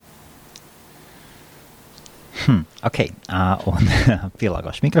Ok, un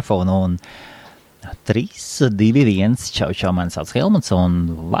pielāgošu mikrofonu un 3, 2, 1, čau, mani sauc Helmuts un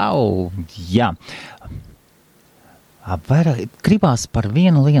wow, jā. Vairāk gribās par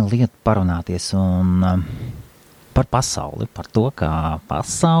vienu lietu parunāties un par pasauli, par to, kā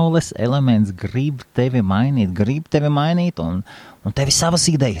pasaules elements grib tevi mainīt un tevi savas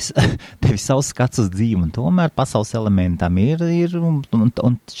idejas, tevi savs skats uz dzīvi, un tomēr pasaules elementam ir un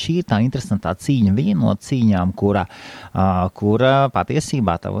šī ir tā interesantā cīņa, viena no cīņām, kura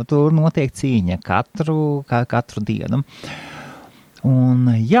patiesībā tur notiek cīņa katru dienu. Un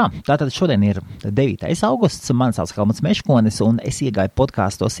jā, tātad šodien ir 9. augusts, man sauc Helmuts Meškonis, un es iegāju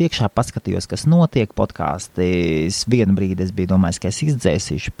podkāstos iekšā, paskatījos, kas notiek podkāstis. Vienu brīdi es biju domājis, ka es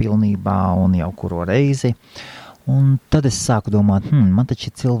izdzēsīšu pilnībā un jau kuro reizi. Un tad es sāku domāt, man taču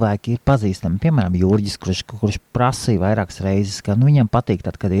cilvēki ir pazīstami, piemēram, Jurģis, kurš prasīja vairākas reizes, ka viņam patīk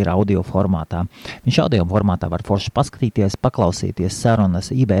tad, kad ir audio formātā. Viņš audio formātā var forši paskatīties, paklausīties sarunas,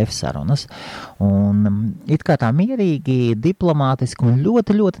 IBF sarunas, un it kā tā mierīgi, diplomātiski un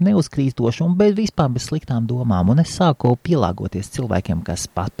ļoti, ļoti neuzkrītoši un vispār bez sliktām domām. Un es sāku pielāgoties cilvēkiem, kas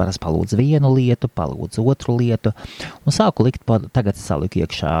parasti palūdz vienu lietu, palūdz otru lietu, un sāku likt, tagad saliku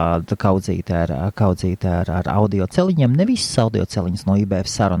iekšā kaudzīt ar audio celiņiem, ne visas audio celiņas no IBF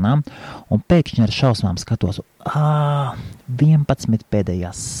sarunām, un pēkšņi ar šausmām skatos, 11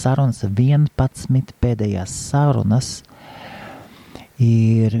 pēdējās sarunas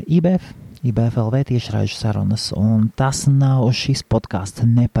ir IBF LV tiešraižu sarunas, un tas nav, šis podcasts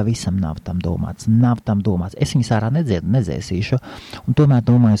nepavisam nav tam domāts. Es viņus ārā nedzēsīšu, un tomēr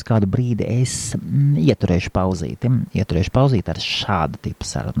domāju, uz kādu brīdi es ieturēšu pauzīt ar šādu tipu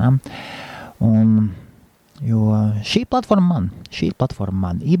sarunām, jo šī platforma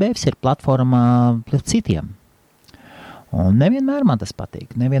man, IBFs ir platforma citiem. Un nevienmēr man tas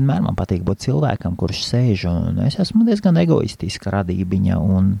patīk. Nevienmēr man patīk būt cilvēkam, kurš sēž, un es esmu diezgan egoistiska radība,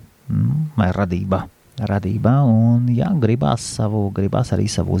 un jā, gribās arī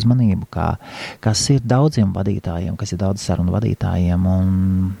savu uzmanību, kas ir daudziem vadītājiem, kas ir daudz sarunu vadītājiem, un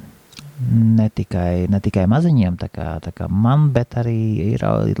ne tikai maziņiem, tā kā man, bet arī ir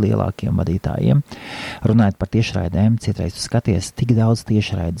lielākiem vadītājiem. Runājot par tiešraidēm, citreiz tu skaties tik daudz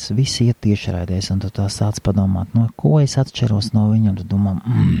tiešraides, visi iet tiešraidēs, un tu tā sāc padomāt, ko es atšķiros no viņam, tu domā,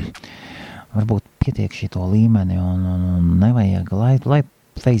 varbūt pietiek šito līmeni, un nevajag, lai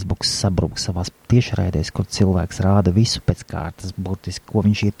Facebooks sabrūk savās tiešraidēs, kur cilvēks rāda visu pēc kārtas, burtiski, ko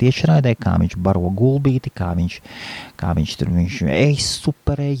viņš ir tiešraidē, kā viņš baro gulbīti, kā viņš tur,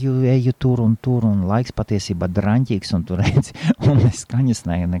 eju tur, un laiks patiesībā draņķīgs, un tur redzi, un neskaņas,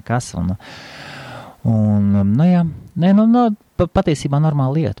 nekas, patiesībā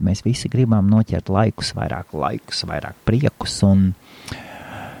normāla lieta, mēs visi gribam noķert laikus, vairāk priekus, un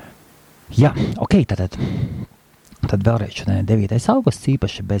jā, ok, Tad vēlreiz šodien 9. augusts,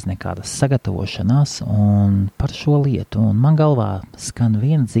 īpaši bez nekādas sagatavošanās un par šo lietu. Un man galvā skan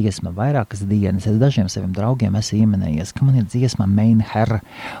viena dziesma vairākas dienas. Es dažiem saviem draugiem esmu ieminējies, ka man ir dziesma Mein Herr,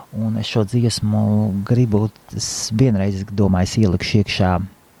 un es šo dziesmu vienreiz domāju ielikšu iekšā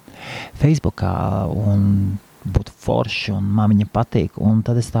Facebookā un būtu forši, un man viņa patīk. Un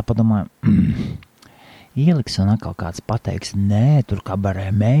tad es tā padomāju, ieliks un atkal kāds pateiks, nē, tur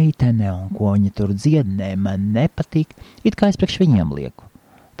kabarē meitene un ko viņa tur dzied, nē, man nepatīk. It kā es priekš viņiem lieku.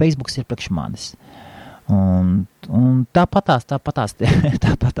 Facebooks ir priekš manis. Un tāpatās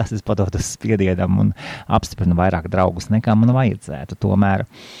es padodu uz spiedienam un apstiprinu vairāk draugus nekā man vajadzētu. Tomēr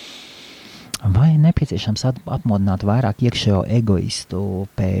vai nepieciešams atmodināt vairāk iekšējo egoistu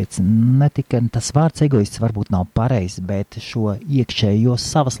pēc, ne tikai tas vārds egoists varbūt nav pareizs, bet šo iekšējo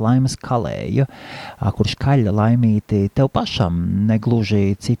savas laimes kalēju, kurš kaļ laimīti tev pašam,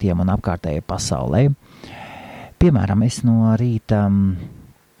 negluži citiem un apkārtējai pasaulē. Piemēram, es no rīta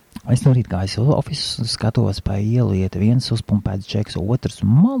gāju ofisu, skatos pa ielu, iet viens uzpumpēts džeks, otrs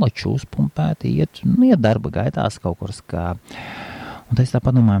malaču uzpumpēti, iet darba gaitās kaut kur kā. Un es tā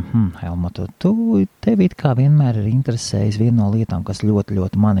padomāju, Helmutu, tev it kā vienmēr ir interesējis viena no lietām, kas ļoti,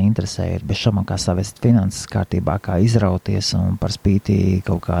 ļoti mani interesē, ir bez šaubām kā savest finanses kārtībā, kā izrauties un par spīti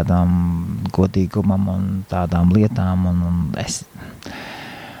kaut kādām godīgumam un tādām lietām, un es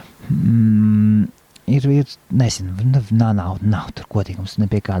nezinu, nav tur godīgums, ne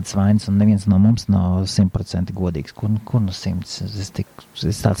pie kādas vainas, un neviens no mums nav 100% godīgs. Kur no 100?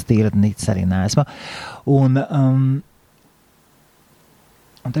 Es tāds tīradnīts arī neesmu.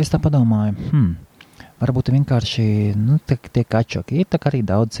 Un tad es tā padomāju, varbūt vienkārši tie kačoki ir, tā kā arī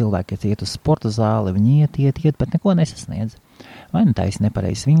daudz cilvēki iet uz sporta zāli, viņi iet, bet neko nesasniedz. Vai nu taisa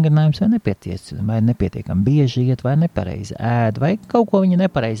nepareizs vingrinājums, vai nepietiekami bieži iet, vai nepareizi ēd, vai kaut ko viņa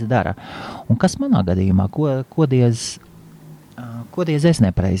nepareizi dara. Un kas manā gadījumā, ko diez es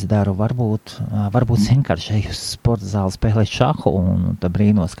nepareizi daru, varbūt vienkārši eju uz sporta zāli spēlēt šahu un tad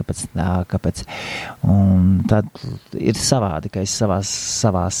brīnos, kāpēc. Un tad ir savādi, ka es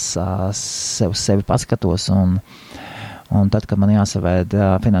sevi paskatos un tad, kad man jāsavēd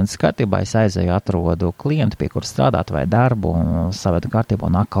finanses kārtībā, es aizēju, atrodu klientu, pie kura strādāt vai darbu, un savēdu kārtībā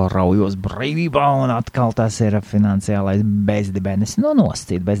un atkal raujos brīvībā, un atkal tas ir finansiālais bezdibenis.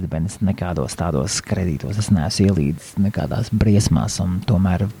 Noscīt bezdibenis nekādos tādos kredītos. Es neesmu ielīdis nekādās briesmās, un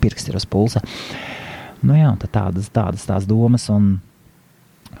tomēr pirksti ir uz pulsa. Tad tādas domas, un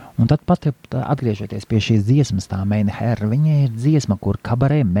tad pat atgriežoties pie šīs dziesmas, tā Maina Herra, viņa ir dziesma, kur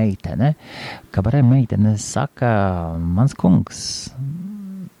kabarē meitene saka, mans kungs,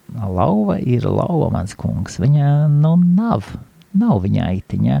 lauva ir lauva, mans kungs, viņa nav viņa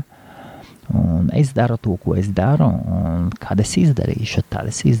aitiņa, un es daru to, ko es daru, un kad es izdarīšu,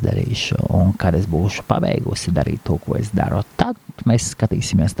 tad es izdarīšu, un kad es būšu pabeigusi darīt to, ko es daru, tad mēs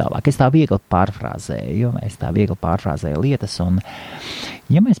skatīsimies tālāk. Es tā viegli pārfrāzēju lietas, un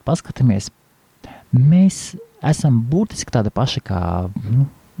ja mēs paskatāmies, mēs esam būtiski tādi paši kā,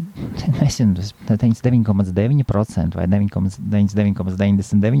 99,9% vai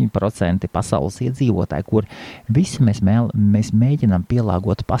 99,99% pasaules iedzīvotāji, kur visi mēs mēģinām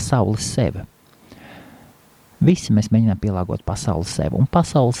pielāgot pasauli sevi. Visi mēs mēģinām pielāgot pasauli sev un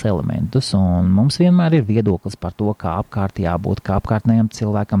pasaules elementus, un mums vienmēr ir viedoklis par to, kā apkārt jābūt, kā apkārtnējam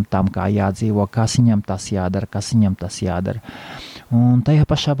cilvēkam tam, kā jādzīvo, kas viņam tas jādara. Un tajā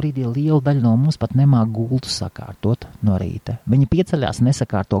pašā brīdī liela daļa no mums pat nemāk gultu sakārtot no rīta. Viņi pieceļās,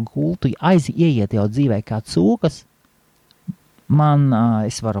 nesakārto gultu, ieiet jau dzīvē kā cūkas.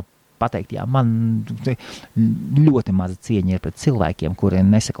 Es varu pateikt, man ļoti maza cieņa ir pret cilvēkiem, kuri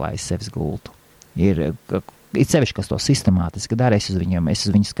nesaklājas sevis gultu. Ir sevišķi, kas to sistemātiski dara, es uz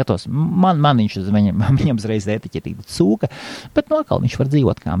viņu skatos, viņam uzreiz etiķetīta cūka, bet atkal viņš var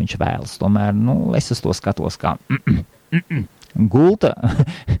dzīvot, kā viņš vēlas. Tomēr, es uz to skatos kā gulta.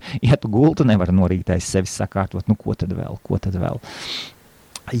 Ja tu gultu nevar norītais sevis sakārtot, ko tad vēl?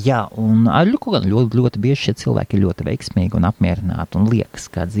 Jā, un ļoti bieži šie cilvēki ir ļoti veiksmīgi un apmierināti un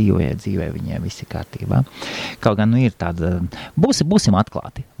liekas, kā dzīvē viņiem visi kārtībā. Kaut gan ir tāda, būsim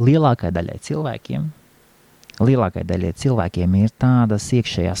atklāti, lielākai daļai cilvēkiem ir tāda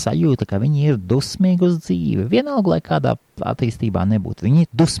iekšējā sajūta, ka viņi ir dusmīgi uz dzīvi. Vienalga, lai kādā attīstībā nebūtu. Viņi ir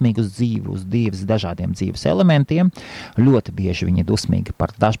dusmīgi uz dzīvi, uz dažādiem dzīves elementiem. Ļoti bieži viņi ir dusmīgi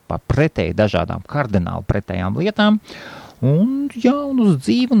par pretēji dažādām kardināli pretējām lietām. Un uz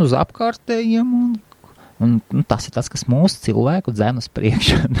dzīvi un uz apkārtējiem. Un tas ir tas, kas mūsu cilvēku dzen uz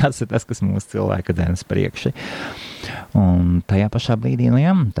priekšu. Un tajā pašā brīdī,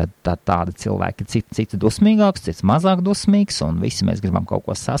 tādi cilvēki cits dusmīgāks, cits mazāk dusmīgs, un visi mēs gribam kaut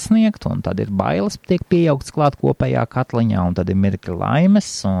ko sasniegt, un tad ir bailes, tiek pieaugts klāt kopējā katliņā, un tad ir mirkli laimes,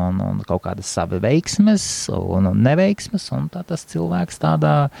 un kaut kādas savi veiksmes, un neveiksmes, un tā tas cilvēks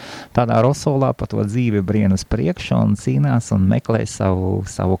tādā rosolā pa to dzīvi brien uz priekšu, un cīnās un meklē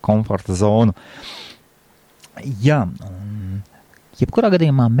savu komforta zonu. Jā, jebkurā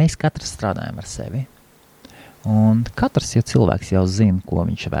gadījumā mēs katrs strādājam ar sevi. Un katrs cilvēks jau zina, ko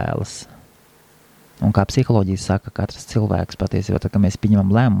viņš vēlas. Un kā psiholoģija saka, katrs cilvēks patiesībā, kad mēs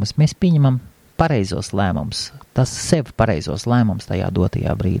pieņemam lēmumus, mēs pieņemam pareizos lēmumus. Tas sev pareizos lēmumus tajā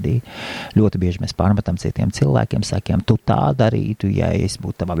dotajā brīdī. Ļoti bieži mēs pārmetam citiem cilvēkiem, sakām, tu tā darītu, ja es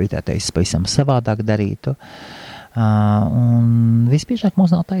būtu tavā vietā, es pavisam savādāk darītu. Un visbiežāk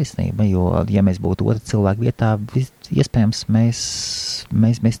mums nav taisnība, jo, ja mēs būtu otra cilvēka vietā, iespējams,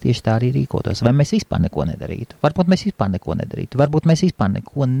 mēs tieši tā arī rīkotos. Vai mēs vispār neko nedarītu? Varbūt mēs vispār neko nedarītu. Varbūt mēs vispār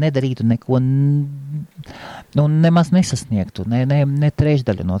neko nedarītu, nemaz nesasniegtu, ne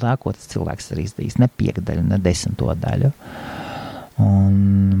trešdaļu no tā, ko tas cilvēks ir izdarījis, ne piekdaļu, ne 10. daļu.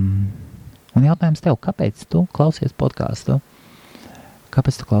 Un jautājums tev, kāpēc tu klausies podcastu?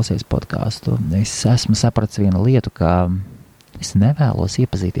 Es esmu sapratis vienu lietu, ka es nevēlos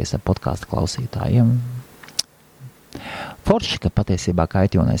iepazīties ar podcastu klausītājiem. Forši, ka patiesībā kā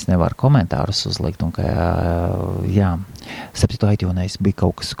iTunes nevar komentārus uzlikt, un ka, sapratu, iTunes bija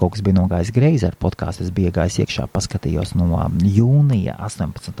kaut kas bija nogājis greizi ar podcastu, es biju gājis iekšā, paskatījos no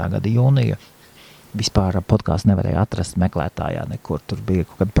 18. gada jūnija. Vispār podcastu nevarēja atrast meklētājā nekur, tur bija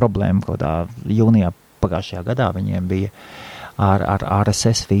kaut kāda problēma, jūnijā pagājušajā gadā viņiem bija ar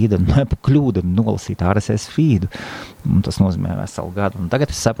RSS feedu, kļūda nolasīt RSS feedu, un tas nozīmē veselu gadu, un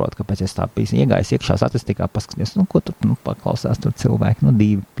tagad es saprotu, kāpēc es tā biju iegājis iekšā statistikā, paskaties, ko tur paklausās tur cilvēki,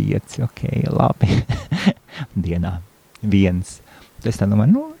 2, 5, ok, labi, dienā. viens. Es tā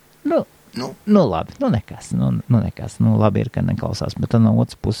domāju, labi, nekas, labi ir, ka neklausās, bet tad no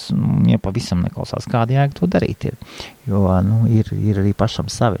otras puses, ja pavisam neklausās, kāda jēga to darīt ir, jo, ir arī pašam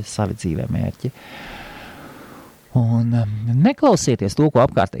savi dzīvē mērķi. Un neklausieties to, ko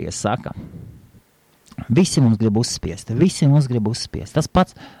apkārtējie saka. Visi mums grib uzspiest. Tas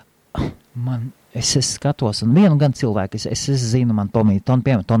pats, es skatos, un vienu gan cilvēku, es zinu, man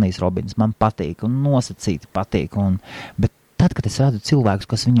piemēram, Tonijs Robins, man patīk, un nosacīti patīk, bet tad, kad es redzu cilvēkus,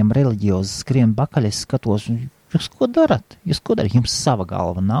 kas viņam reliģiozi skrien bakaļ, es skatos, jūs ko darat? Jums sava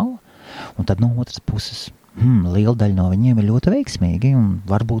galva nav? Un tad no otras puses, liela daļa no viņiem ir ļoti veiksmīgi, un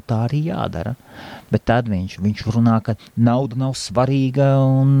varbūt tā arī jādara. Bet tad viņš runā, ka nauda nav svarīga,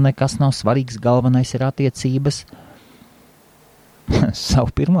 un nekas nav svarīgs, galvenais ir attiecības. Savu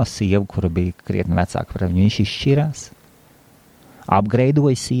pirmo sievu, kura bija krietni vecāka par viņu, viņš izšķirās.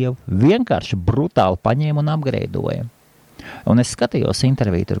 Apgreidoja sievu, vienkārši brutāli paņēma un apgreidoja. Un es skatījos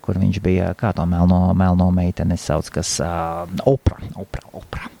interviju tur, kur viņš bija, kā to melno meiteni sauc, kas Opra.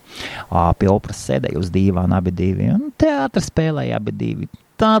 Pie Opras sēdēja uz dīvāna abi divi, un teātri spēlēja abi divi.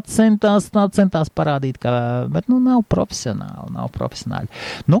 Tā centās parādīt, bet nav profesionāli.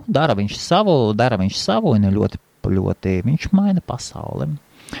 Dara viņš savu, un ļoti viņš maina pasauli.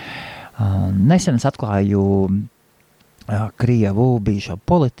 Nesen es atklāju Krievu bijušo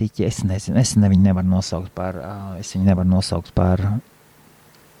politiķi, es viņu nevaru nosaukt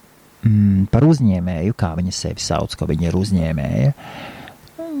par uzņēmēju, kā viņa sevi sauc, ka viņa ir uzņēmēja.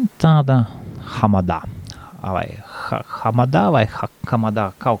 Tāda Hamadā vai Hamadā,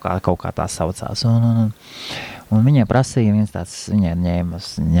 kaut kā tā saucās. Un viņai prasīja viens tāds, viņai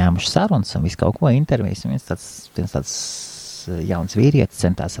ņēmuši sarunas un visu kaut ko intervijas, un viens tāds jauns vīrietis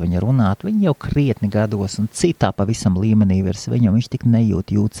centās viņu runāt, viņa jau krietni gados un citā pavisam līmenī virs viņu, viņš tik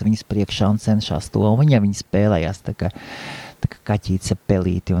jūtas viņas priekšā un cenšas to, un viņa spēlējās tā kā kaķīts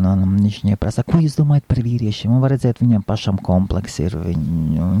pelīti, un viņš viņai prasa, ko jūs domājat par vīriešiem, un var redzēt, viņam pašam kompleks ir,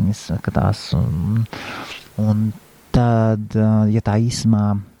 viņi skatās, un tad, ja tā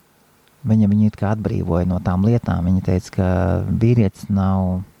īsumā, viņa it kā atbrīvoja no tām lietām, viņa teica, ka vīrietis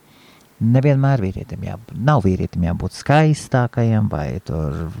nevienmēr vīrietim jābūt skaistākajam vai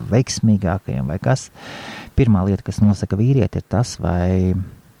tur veiksmīgākajam vai kas. Pirmā lieta, kas nosaka vīrieti, ir tas, vai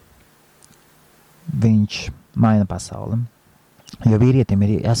viņš maina pasauli. Jo vīrietim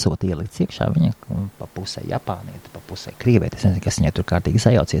ir esot ielikts iekšā, viņa pa pusē Japānieti, pa pusē Krievieti, es nezinu, kas viņai tur kārtīgi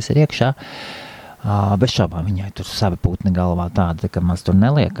sajaucies ir iekšā. Bez šaubām viņai tur savi putni galvā tāda, ka man tur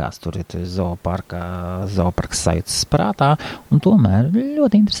neliekās, tur ir zooparks sajūtas prātā, un tomēr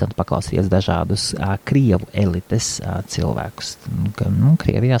ļoti interesanti paklausīties dažādus Krievu elites cilvēkus.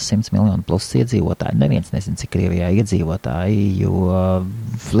 Krievijā 100 miljonu plus iedzīvotāji, neviens nezin, cik Krievijā iedzīvotāji, jo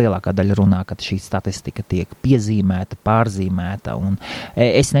lielākā daļa runā, ka šī statistika tiek piezīmēta, pārzīmēta, un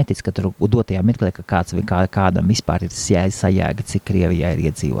es neticu, ka tur dotajā mirklī, ka kādam vispār ir sajēga, cik Krievijā ir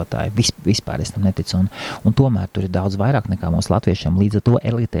iedzīvotāji. Vispār es tam neticu, un tomēr tur ir daudz vairāk nekā mūsu latviešiem. Līdz ar to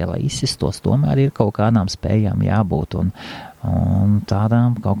elitē, lai izsistos, tomēr ir kaut kādām spējām jābūt, un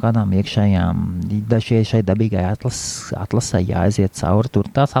tādām kaut kādām iekšējām, šai dabīgai atlasē jāaiziet cauri. Tur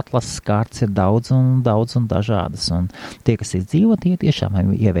tās atlases kārtas ir daudz un dažādas, un tie, kas ir dzīvo, tie tiešām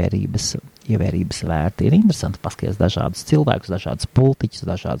ievērības vērti. Ir interesanti paskatīties dažādus cilvēkus, dažādus politiķus,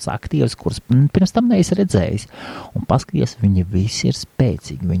 dažādus aktīvus, kurus pirms tam neesi redzējis. Un paskatīties, viņi visi ir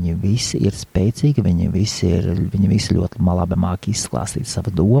spēcīgi, viņi visi ļoti labi māk izklāstīt savu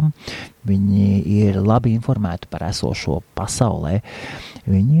domu, viņi ir labi informēti par esošo pasaulē,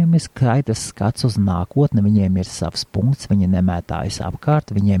 viņiem ir skaidrs skats uz nākotni, viņiem ir savs punkts, viņi nemētājas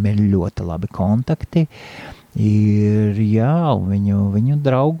apkārt, viņiem ir ļoti labi kontakti, viņu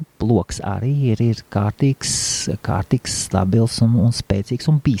draugu loks arī ir kārtīgs, stabils un spēcīgs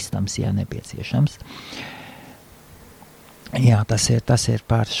un bīstams, ja nepieciešams. Jā, tas ir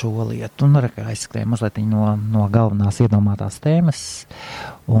par šo lietu, un aizskrēja mazliet no galvenās iedomātās tēmas,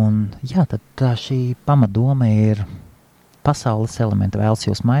 un jā, tad tā šī pamatdoma ir pasaules elementi vēlas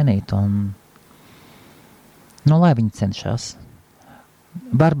jūs mainīt, un lai viņi cenšas.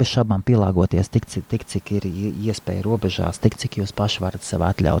 Var bez šabām pielāgoties tik, cik ir iespēja robežās, tik, cik jūs paši varat sev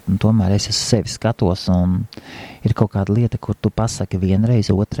atļaut, un tomēr es uz sevi skatos, un ir kaut kāda lieta, kur tu pasaki vienreiz,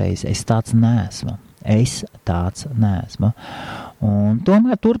 otrreiz, es tāds neesmu, un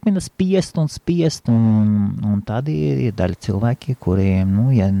tomēr turpina spiest, un tad ir daļa cilvēki,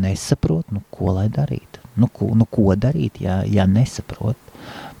 kuriem, ja nesaprot, ko lai darīt, ko darīt, ja nesaprot,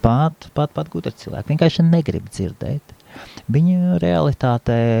 pat gudri cilvēki, vienkārši negrib dzirdēt. Viņa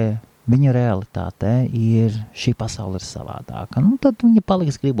realitātē Viņa realitāte ir, šī pasaule ir savādāka. Nu, tad viņa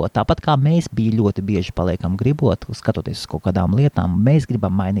paliks gribot. Tāpat kā mēs ļoti bieži paliekam gribot, skatoties uz kaut kādām lietām, mēs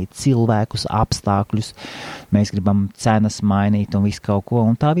gribam mainīt cilvēkus, apstākļus, mēs gribam cenas mainīt un visu kaut ko.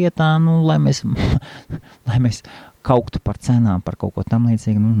 Un tā vietā, nu, lai mēs kauktu par cenām, par kaut ko tam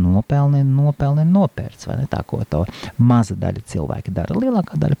līdzīgu, nu, nopelni nopērts, vai ne tā, ko to maza daļa cilvēki dara.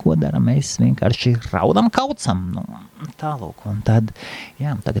 Lielākā daļa, ko dara, mēs vienkārši raudam, kaucam, nu, tālūk. Un tad,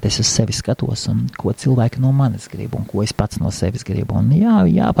 jā, tagad es uz sevi skatos, un ko cilvēki no manis grib, un ko es pats no sevis gribu. Un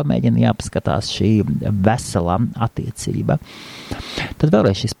jāpamēģina, jāpaskatās šī veselā attiecība. Tad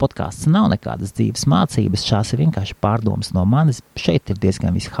vēlreiz šis podcasts nav nekādas dzīves mācības, šās ir vienkārši pārdomas no manis. Šeit ir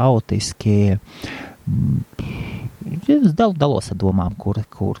diezgan viss haotiski. Es dalos ar domām,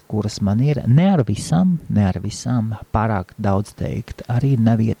 kuras man ir. Ne ar visām, pārāk daudz teikt, arī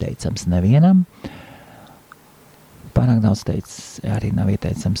nav ieteicams nevienam.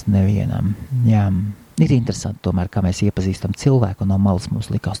 Jā, ir interesanti tomēr, kā mēs iepazīstam cilvēku, un no malas mums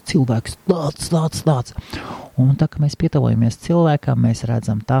likās cilvēks tāds. Un tā, ka mēs pietavojamies cilvēkam, mēs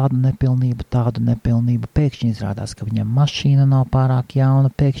redzam tādu nepilnību, pēkšņi izrādās, ka viņam mašīna nav pārāk jauna,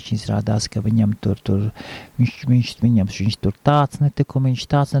 pēkšņi izrādās, ka viņam viņš tur tāds netikumi,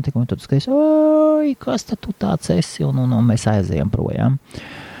 tad skaties, oi, kas tad tu tāds esi, un mēs aizējam projām.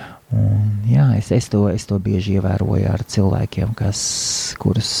 Un, jā, es to bieži ievēroju ar cilvēkiem,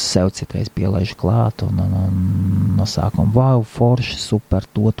 kurus sev citreiz pielaižu klāt, un no sākuma, wow, forši, super,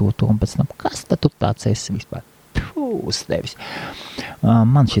 to, un pēc tam, kas tad tu tāds esi vispār? Uz tevis.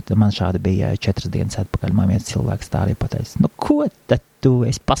 Man šādi bija 4 dienas atpakaļ, man viens cilvēks tā arī pateica, nu, ko tad tu,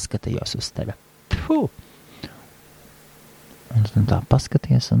 es paskatījos uz tevi. Un tā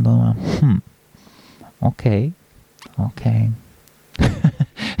paskaties un domā, ok.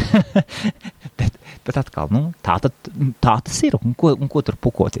 bet atkal, nu, tā tas ir, un ko tur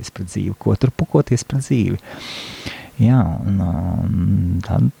pukoties pret dzīvi, Jā, un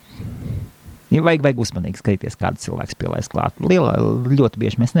tad vajag uzmanīgi skatīties, kādu cilvēks pielaist klāt. Ļoti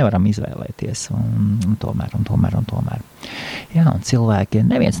bieži mēs nevaram izvēlēties, un tomēr. Jā, un cilvēki,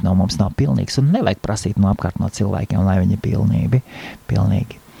 neviens no mums nav pilnīgs, un nevajag prasīt no apkārt no cilvēkiem, lai viņi ir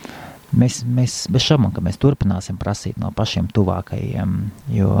pilnīgi. Mēs bez šaubām, ka mēs turpināsim prasīt no pašiem tuvākajiem,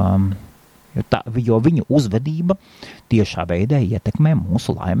 jo viņu uzvedība tiešā veidā ietekmē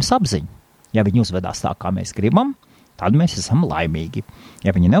mūsu laimes apziņu. Ja viņi uzvedās tā, kā mēs gribam, tad mēs esam laimīgi.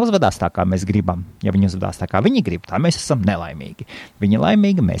 Ja viņi neuzvedās tā, kā mēs gribam, ja viņi uzvedās tā, kā viņi grib, tad mēs esam nelaimīgi. Viņi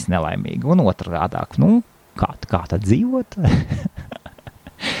laimīgi, mēs nelaimīgi. Un otrādāk, kā tad dzīvot?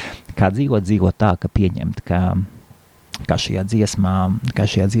 Kā dzīvot tā, ka pieņemt, kā šajā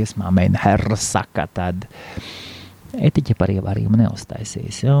dziesmā Meine Herr saka, tad etiķe par ievārījumu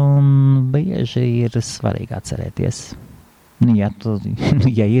neuztaisīs. Un bieži ir svarīgi atcerēties, ja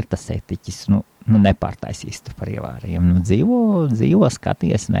ir tas etiķis, nepārtaisīs tu par ievārījumu. Dzīvo,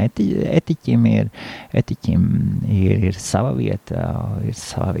 skaties, etiķim ir sava vieta,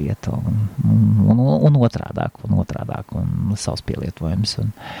 un otrādāk, un savs pielietojums.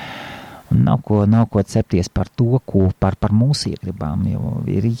 Un nav ko cepties par to, par mūsu iegribām, jo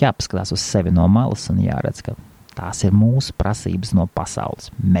ir jāpaskatās uz sevi no malas un jāredz, ka tās ir mūsu prasības no pasaules.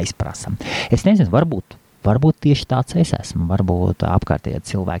 Mēs prasam. Es nezinu, varbūt tieši tāds es esmu. Varbūt apkārtējie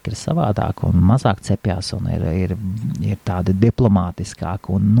cilvēki ir savādāki un mazāk cepjās un ir tādi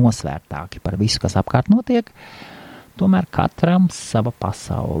diplomātiskāki un nosvērtāki par visu, kas apkārt notiek. Tomēr katram sava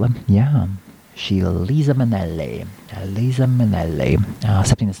pasaule. Jā. Šī Līza Minelli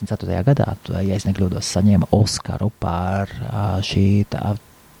 74. gadā, ja es nekļūdos, saņēma Oskaru par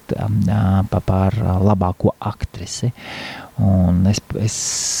par labāko aktrisi. Un es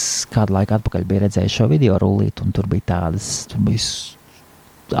kādu laiku atpakaļ biju redzējis šo video rullīt, un tur bija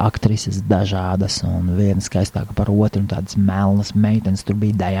aktrises dažādas, un viena skaistāka par otru, un tādas melnas meitenes, tur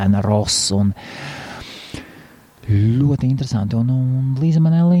bija Diana Ross, un ļoti interesanti, un Līza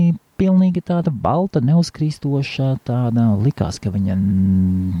Minelli pilnīgi tāda balta, neuzkrīstoša, tāda likās, ka viņa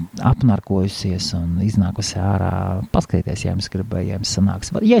apnarkojusies un iznākusi ārā. Paskatieties, ja jums sanāks.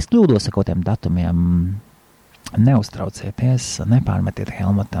 Ja es kļūdos ar kaut tiem datumiem, neuztraucieties, nepārmetiet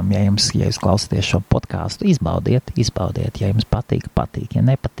Helmutam. Ja jūs klausāties šo podcastu, izbaudiet. Ja jums patīk, ja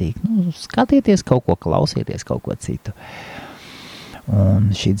nepatīk, skatieties kaut ko, klausieties kaut ko citu.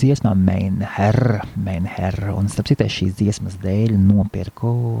 Un šī dziesma Meine Herr, un starp citu šīs dziesmas dēļ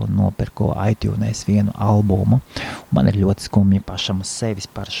nopirku iTunes vienu albumu. Man ir ļoti skumji pašam uz sevis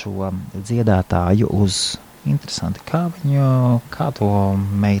par šo dziedātāju uz Interesanti, kā to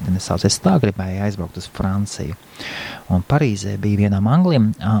meiteni sauc. Es tā gribēju aizbraukt uz Franciju. Un Parīzē bija vienam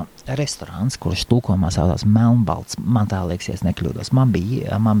anglim restorāns, kurš tulkojumā saucās Melnbalts. Man tā liekas, ja es nekļūdos. Man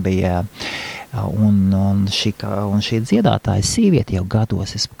bija un šī dziedātāja sieviete jau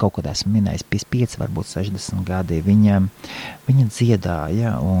gados, es kaut kad esmu minējis, 55, varbūt 60 gadi, viņa dziedāja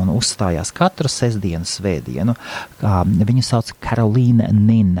un uzstājās katru sestdienu, svētdienu. Viņu sauc Karolīna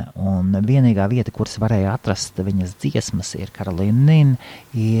Nin, un vienīgā vieta, kuras varēja atrast viņas dziesmas, ir Karolīna Nin,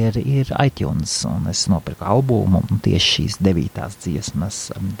 ir iTunes, un es nopirku albumu, un tieši šīs 9.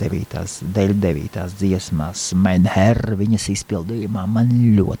 dziesmas, Mein Herr, viņas izpildījumā man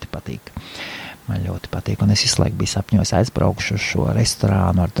ļoti patīk. Un es visu laiku biju sapņojis aizbraukšu uz šo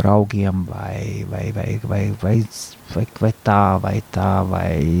restorānu ar draugiem, vai tā.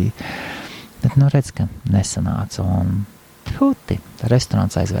 Bet, redz, ka nesanāca, un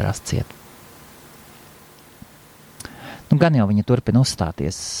restorāns aizvērās ciet. Gan jau viņi turpina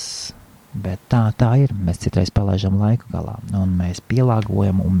uzstāties, bet tā ir. Mēs citreiz palaižam laiku galā, un mēs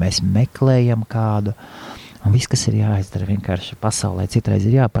pielāgojam, un mēs meklējam kādu. Un viss, kas ir jāizdara vienkārši pasaulē, citreiz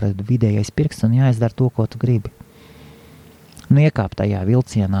ir jāparāda vidējais pirksts un jāizdara to, ko tu gribi. Iekāp tajā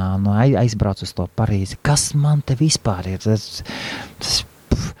vilcienā, aizbrauc uz to Parīzi. Kas man te vispār ir?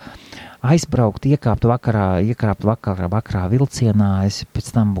 Aizbraukt, iekāpt vakarā vilcienā, es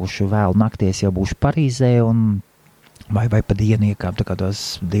pēc tam būšu vēl nakties, jau būšu Parīzē, un vai pa dienu iekāpt,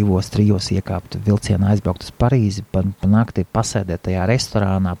 kādos 2-3 iekāpt vilcienā, aizbraukt uz Parīzi, pa nakti pasēdēt tajā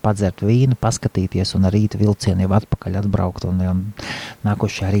restorānā, padzert vīnu, paskatīties un ar rīta vilcienu jau atpakaļ atbraukt, un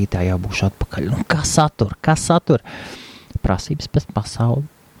nākošajā rītā jau būšu atpakaļ. Kas satur? Prasības pēc pasauli.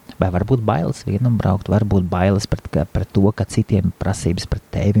 Vai varbūt bailes vienam braukt, varbūt bailes pret to, ka citiem prasības pret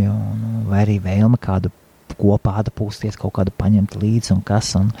tevi, vai arī vēlme kādu kopā atpūsties, kaut kādu paņemt līdzi un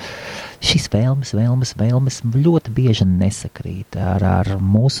kas. Un šīs vēlmes ļoti bieži nesakrīt ar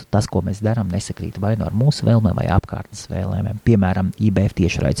mūsu, tas, ko mēs darām, nesakrīt vai no ar mūsu vēlmēm vai apkārtnes vēlmēm. Piemēram, IBF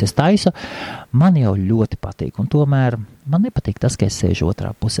tiešraides es taisu, man jau ļoti patīk, un tomēr man nepatīk tas, ka es sēžu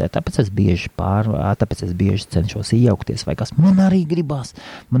otrā pusē, tāpēc es bieži cenšos iejaukties vai kas. Man arī gribas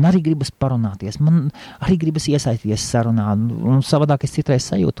parunāties, man arī gribas iesaistīties sarunā, un savādāk es citreiz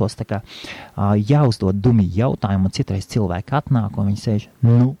sajūtos, tā kā jāuzdod dumi jautājumu, un citreiz cilvēki atnāk, un viņi sēž,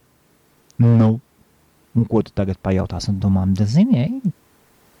 un ko tu tagad pajautās, un domā, zini,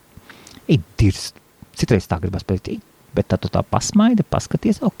 citreiz tā gribas pateikt, bet tad tu tā pasmaidi,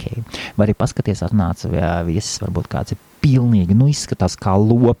 paskaties, ok. Vai arī paskaties, atnāca viesis, varbūt kāds ir pilnīgi, izskatās kā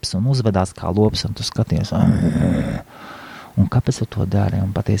lops un uzvedās kā lops, un tu skaties, un kāpēc tu to dari?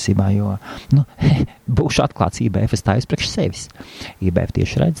 Un patiesībā, jo, būšu atklāts IBF, es tāju priekš sevis. IBF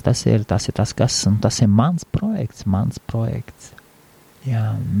tieši redz, tas ir tas, kas, un tas ir mans projekts.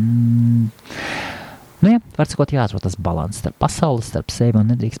 Jā, var sakot, jāatrod tas balans starp pasauli, starp sevi, un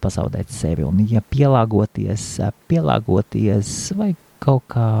nedrīkst pazaudēt sevi. Un ja pielāgoties vai kaut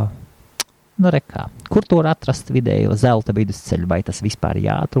kā, kur to var atrast vidējo zelta vidusceļu, vai tas vispār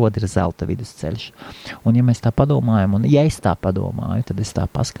jāatrod ir zelta vidusceļš. Un ja mēs tā padomājam, un ja es tā padomāju, tad es tā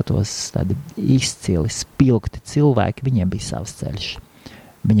paskatos, tādi izcili, spilgti cilvēki, viņiem bija savs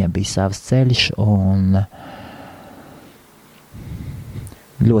ceļš, un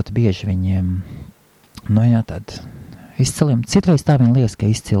ļoti bieži viņiem, tad izciliem, citreiz tā vien liekas, ka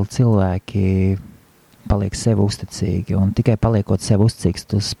izcili cilvēki paliek sev uzticīgi, un tikai paliekot sev uzticīgs,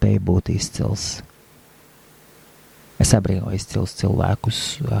 tu spēj būt izcils. Es abrīnoju izcils cilvēkus,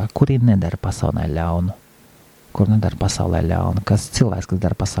 kuri nedara pasaulē ļaunu. Kas cilvēks, kas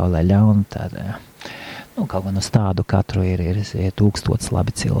dara pasaulē ļaunu, tad, kaut gan uz tādu katru ir 1000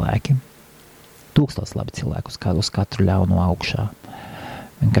 labi cilvēki. 1000 labi cilvēku uz katru ļaunu augšā.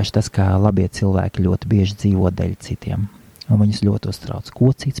 Vienkārši tas, kā labie cilvēki ļoti bieži dzīvo dēļ citiem. Un viņus ļoti uztrauc, ko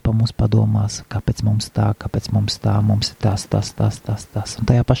cits pa mums padomās, kāpēc mums tā, mums ir tas. Un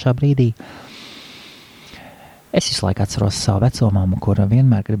tajā pašā brīdī es visu laiku atceros savu vecomāmu, kura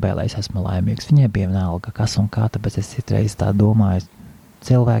vienmēr gribēja, lai es esmu laimīgs. Viņai bija vienalga, kas un kā, tāpēc es citreiz tā domāju,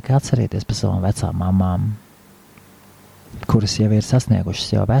 cilvēki atcerieties par savām vecām mamām, kuras jau ir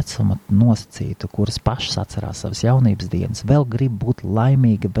sasniegušas jau vecumu nosacītu, kuras pašas atcerās savas jaunības dienas, vēl grib būt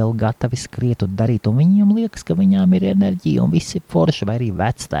laimīgi, vēl gatavi skriet un darīt, un viņiem liekas, ka viņām ir enerģija un visi forši, vai arī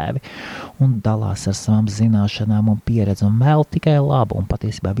vectēvi, un dalās ar savām zināšanām un pieredzi, un vēl tikai labu, un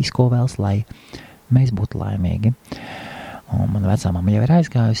patiesībā visu, ko vēlas, lai mēs būtu laimīgi. Un man vecāmama jau ir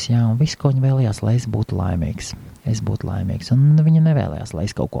aizgājusi, un visu, ko viņa vēlējās, lai es būtu laimīgs. Un viņa nevēlējās, lai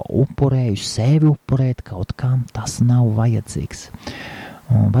es kaut ko upurēju, sevi upurēt kaut kam, tas nav vajadzīgs.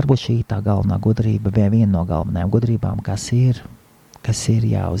 Un varbūt šī tā galvenā gudrība, vai viena no galvenajām gudrībām, kas ir, kas ir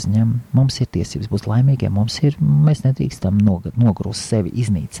jāuzņem. Mums ir tiesības būt laimīgiem, mēs nedrīkstam nogrūst sevi,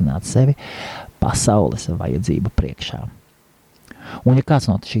 iznīcināt sevi pasaules vajadzību priekšā. Un ja kāds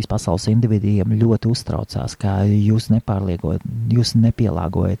no šīs pasaules individiem ļoti uztraucās, kā jūs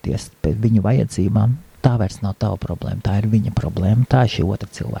nepielāgojaties pie viņu vajadzībām, tā vairs nav tava problēma, tā ir viņa problēma, tā ir šī otra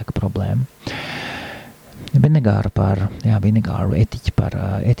cilvēka problēma. Vinegāru etiķi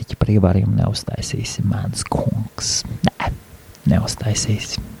par ievārījumu neuztaisīsi, mans kungs. Nē,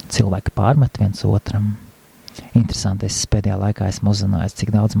 neuztaisīsi. Cilvēki pārmet viens otram. Interesanti, es pēdējā laikā esmu uzzinājis, cik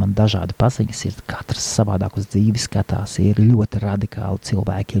daudz man dažādi paziņas ir, katrs savādāk uz dzīvi skatās, ir ļoti radikāli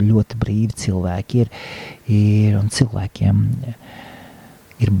cilvēki, ir ļoti brīvi cilvēki, un cilvēkiem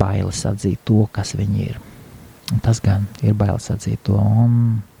ir bailes atzīt to, kas viņi ir. Un tas gan ir bailes atzīt to,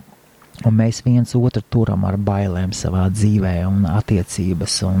 un mēs viens otru turam ar bailēm savā dzīvē, un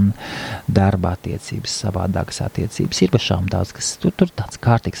attiecības, un darba attiecības, savādākas attiecības. Ir pašām tāds, kas tur tāds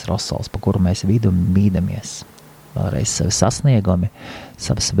kārtīgs rosols, pa kuru mēs bīdamies. Vēlreiz savi sasniegumi,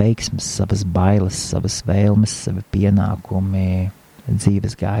 savas veiksmes, savas bailes, savas vēlmes, savi pienākumi,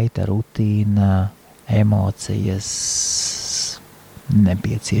 dzīves gaita, rutīna, emocijas,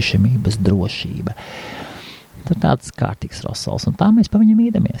 nepieciešamības, drošība. Tur tāds kārtīgs rosols, un tā mēs pa viņam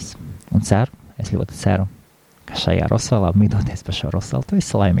mīdamies. Un es ļoti ceru, ka šajā rosolā, mīdoties pa šo rosolu, tu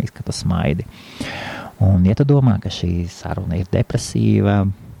esi laimīgs, ka tu smaidi. Un ja tu domā, ka šī saruna ir depresīva,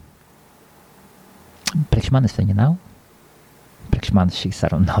 priekš manis viņa nav. Priekš manis šī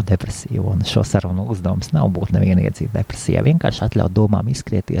saruna nav depresīva, un šo sarunu uzdevums nav būt neviena iedzīva depresijā. Vienkārši atļaut domām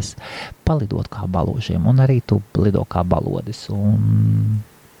izskrieties, palidot kā baložiem, un arī tu lido kā balodis. Un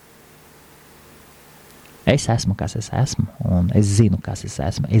es esmu, kas es esmu, un es zinu, kas es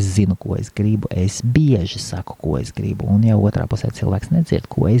esmu, es zinu, ko es gribu, es bieži saku, ko es gribu, un ja otrā pusē cilvēks nedzird,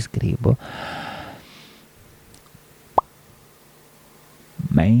 ko es gribu,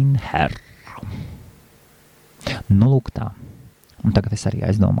 mein Herr. Nu, lūk tā. Un tagad es arī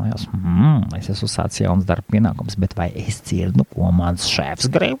aizdomājos, es esmu sācis jauns darba pienākums, bet vai es dzirdu, ko mans šefs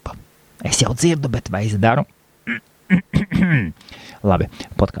grib? Es jau dzirdu, bet vai es daru? Labi,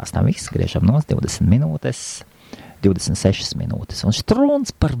 podkāstā viss, griežam nos 20 minūtes, 26 minūtes, un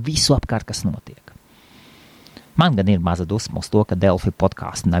strūns par visu apkārt, kas notiek. Man gan ir maza dusma uz to, ka Delfi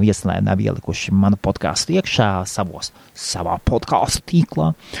podkāsti nav ielikuši manu podkāstu iekšā savā podkāstu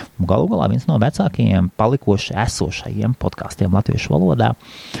tīklā. Galu galā viens no vecākajiem palikoši esošajiem podkāstiem latviešu valodā.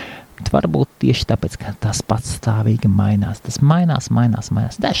 Bet varbūt tieši tāpēc, ka tas pats stāvīgi mainās. Tas mainās.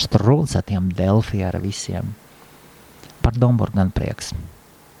 Dažs strūns ar tiem Delfi ar visiem. Par Domboru gan prieks.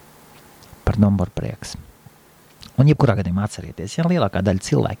 Un jebkurā gadījumā atcerieties, ja lielākā daļa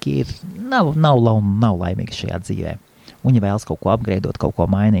cilvēki nav laimīgi šajā dzīvē. Viņi vēlas kaut ko apgreidot, kaut ko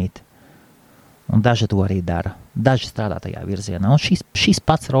mainīt. Un daži to arī dara. Daži strādā tajā virzienā. Un šis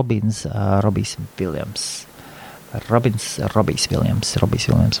pats Robijs Viljams,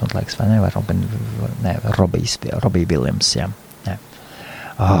 man liekas, vai ne? Vai Robijs Viljams, jā.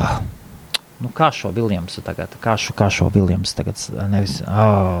 Kā šo Viljamsu tagad, nevis,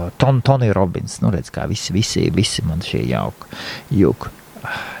 Tony Robbins, redz, kā visi man šie jauki.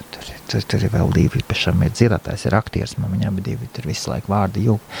 Tur ir vēl divi, pašam ir dzirātājs, ir aktieris, man viņam divi, tur visu laiku vārdi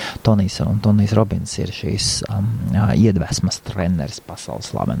jauki. Tonijs Robbins ir šīs iedvesmas treneris,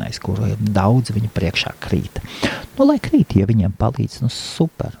 pasaules slavenais, kuru daudz viņa priekšā krīt. Lai krīt, ja viņiem palīdz,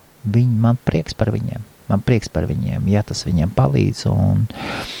 super. Man prieks par viņiem, ja tas viņiem palīdz, un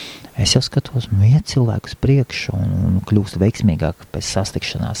es jau skatos, iet cilvēkus priekšu un kļūst veiksmīgāk pēc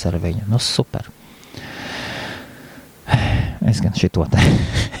sastikšanās ar viņu. Super. Es gan šito te.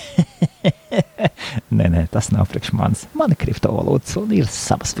 Nē, tas nav priekš manis. Man ir kriptovalūtas un ir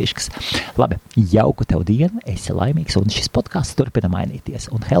savas fiškas. Labi, jauku tev dienu, esi laimīgs, un šis podcasts turpina mainīties.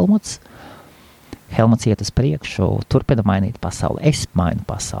 Un Helmuts iet uz priekšu, turpina mainīt pasauli. Es mainu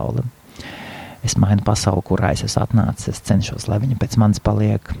pasauli. Kurā es esmu atnācis. Es cenšos, lai viņa pēc manis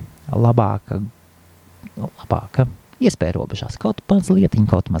paliek labāka, iespēja robežās, kaut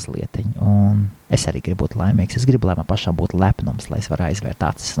mazlietiņ, un es arī gribu būt laimīgs, es gribu, lai man pašam būtu lepnums, lai es varu aizvērt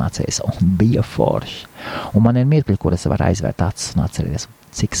acis un atcerēties, un bija forši, un man ir mirkļi, kur es varu aizvērt acis un atcerēties,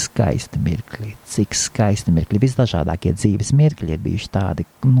 cik skaisti mirkļi, visdažādākie dzīves mirkļi ir bijuši tādi,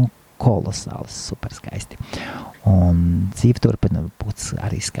 kolosāli, super skaisti, un dzīve turpina būt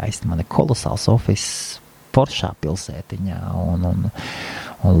arī skaisti, man ir kolosāls office, foršā pilsētiņā, un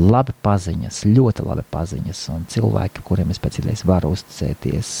labi paziņas, ļoti labi paziņas, un cilvēki, kuriem es pēc idejas varu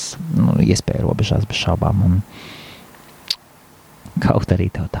uzticēties, iespēja robežās bez šaubām, un kaut arī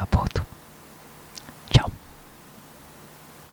tev tā būtu.